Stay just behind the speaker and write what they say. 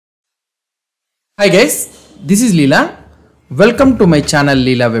Hi guys, this is Leela. Welcome to my channel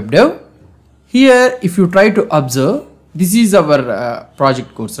leelawebdev. Here if you try to observe, this is our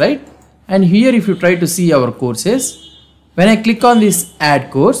project course, right? And here if you try to see our courses, when I click on this add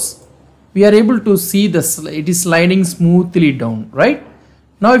course, we are able to see it is sliding smoothly down, right?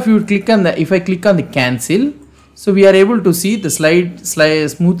 Now if I click on the cancel, so we are able to see the slide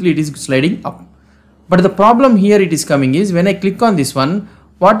smoothly it is sliding up. But the problem here it is coming is when I click on this one,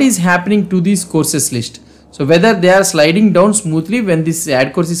 what is happening to these courses list? So whether they are sliding down smoothly when this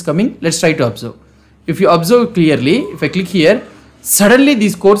add course is coming, let's try to observe. If you observe clearly, if I click here, suddenly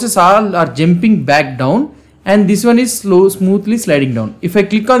these courses all are jumping back down and this one is smoothly sliding down. If I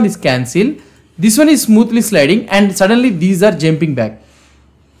click on this cancel, this one is smoothly sliding and suddenly these are jumping back.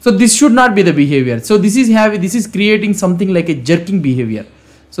 So this should not be the behavior. So this is creating something like a jerking behavior.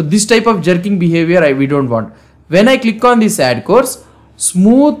 So this type of jerking behavior we don't want. When I click on this add course,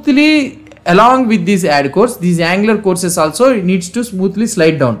 smoothly along with this add course, these Angular courses also needs to smoothly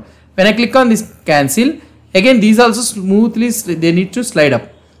slide down. When I click on this cancel, again these also smoothly they need to slide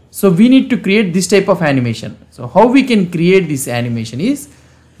up. So we need to create this type of animation. So how we can create this animation is,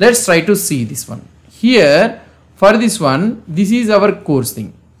 let's try to see this one. Here for this one, this is our course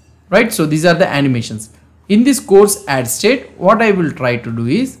thing, right? So these are the animations. In this course add state, what I will try to do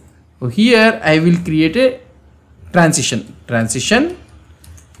is, so here I will create a transition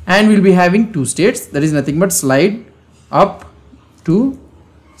and we'll be having two states, that is nothing but slide up to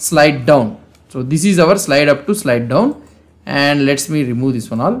slide down. So this is our slide up to slide down, and let's me remove this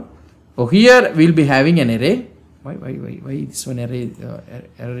one all. So here we'll be having an array. Why this one array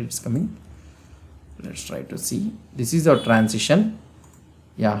error is coming? Let's try to see. This is our transition.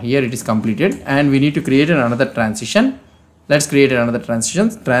 Yeah, here it is completed and we need to create another transition. Let's create another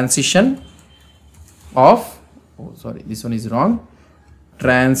transition of, oh sorry, this one is wrong.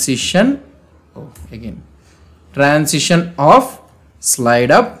 Transition of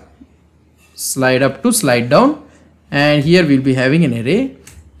slide up to slide down, and here we'll be having an array,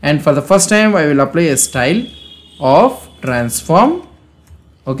 and for the first time I will apply a style of transform,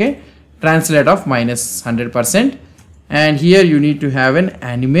 okay, translate of -100%, and here you need to have an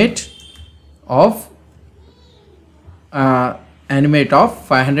animate of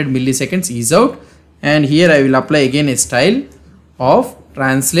 500 milliseconds is out, and here I will apply again a style of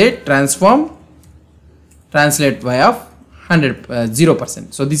translate y of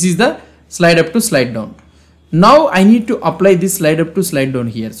 0%. So this is the slide up to slide down. Now I need to apply this slide up to slide down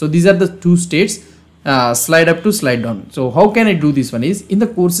here. So these are the two states, slide up to slide down. So how can I do this one is in the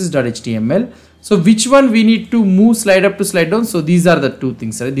courses.html. So which one we need to move slide up to slide down? So these are the two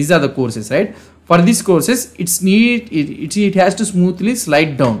things, right? These are the courses, right? For these courses it has to smoothly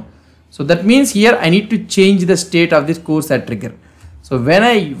slide down. So that means here I need to change the state of this course at trigger. So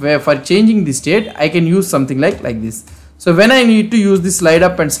for changing the state, I can use something like this. So when I need to use this slide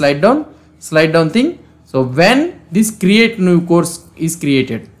up and slide down thing, so when this create new course is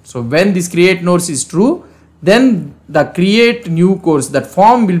created, so when this create nodes is true, then the create new course, that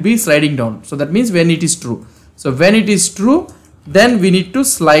form will be sliding down. So that means when it is true. So when it is true, then we need to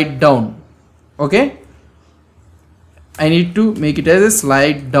slide down. Okay, I need to make it as a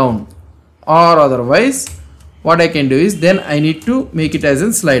slide down, or otherwise what I can do is then I need to make it as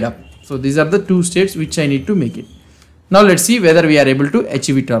a slide up. So these are the two states which I need to make it. Now let's see whether we are able to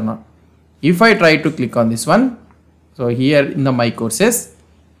achieve it or not. If I try to click on this one, so here in the my courses,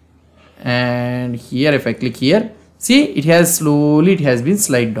 and here if I click here, see it has been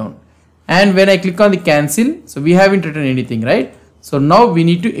slide down, and when I click on the cancel, so we haven't written anything, right? So now we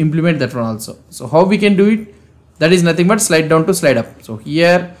need to implement that one also. So how we can do it? That is nothing but slide down to slide up. So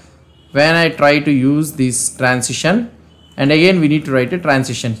here when I try to use this transition, and again we need to write a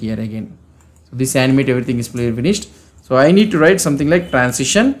transition here again. So this animate everything is finished. So I need to write something like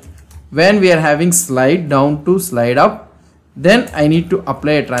transition. When we are having slide down to slide up, then I need to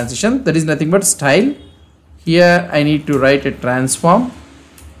apply a transition, that is nothing but style. Here I need to write a transform,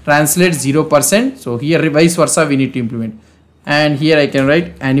 translate 0%. So here vice versa we need to implement, and here I can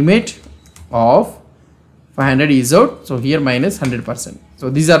write animate of 500 is out. So here -100%. So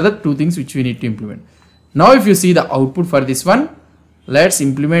these are the two things which we need to implement. Now if you see the output for this one, let's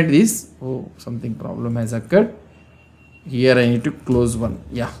implement this. Oh, something problem has occurred. Here I need to close one.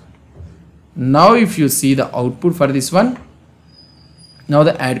 Yeah. Now if you see the output for this one, now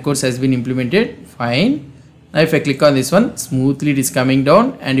the add course has been implemented. Fine. Now if I click on this one, smoothly it is coming down,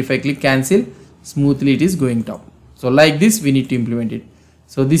 and if I click cancel, smoothly it is going down. So like this we need to implement it.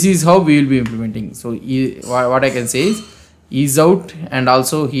 So this is how we will be implementing. So what I can say is out, and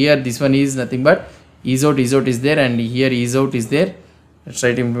also here this one is nothing but is out is there, and here is out is there, Let's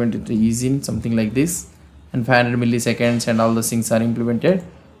try to implement it to ease in something like this, and 500 milliseconds and all those things are implemented.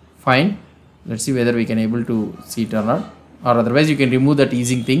 Fine. Let's see whether we can able to see it or not, or otherwise you can remove that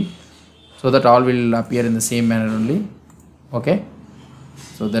easing thing so that all will appear in the same manner only. Okay,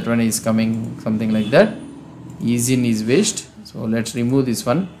 so that one is coming something like that. Ease in is waste, so let's remove this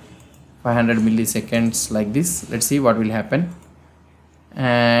one. 500 milliseconds like this. Let's see what will happen.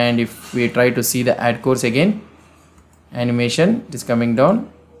 And if we try to see the add course again, animation, it is coming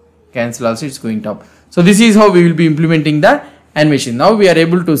down, cancel also, it's going top. So this is how we will be implementing the animation. Now we are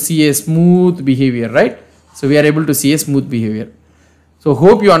able to see a smooth behavior, right? So we are able to see a smooth behavior. So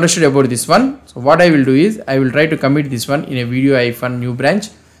hope you understood about this one. So what I will do is I will try to commit this one in a video-new branch.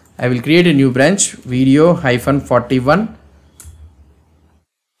 I will create a new branch, video-41.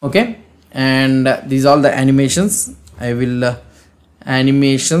 Okay, and these all the animations. I will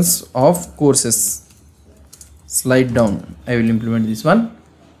animations of courses, slide down. I will implement this one.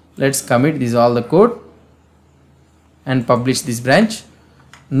 Let's commit this all the code and publish this branch.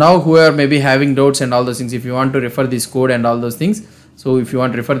 Now whoever may be having doubts and all those things, if you want to refer this code and all those things, so if you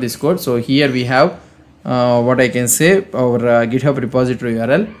want to refer this code, so here we have what I can say, our GitHub repository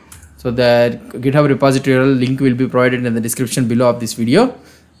URL. So the GitHub repository URL link will be provided in the description below of this video.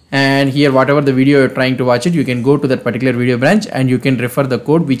 And here whatever the video you're trying to watch it, you can go to that particular video branch and you can refer the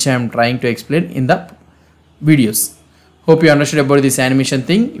code which I am trying to explain in the videos. Hope you understood about this animation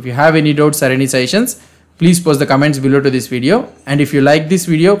thing. If you have any doubts or any suggestions, please post the comments below to this video. And if you like this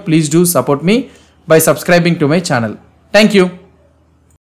video, please do support me by subscribing to my channel. Thank you.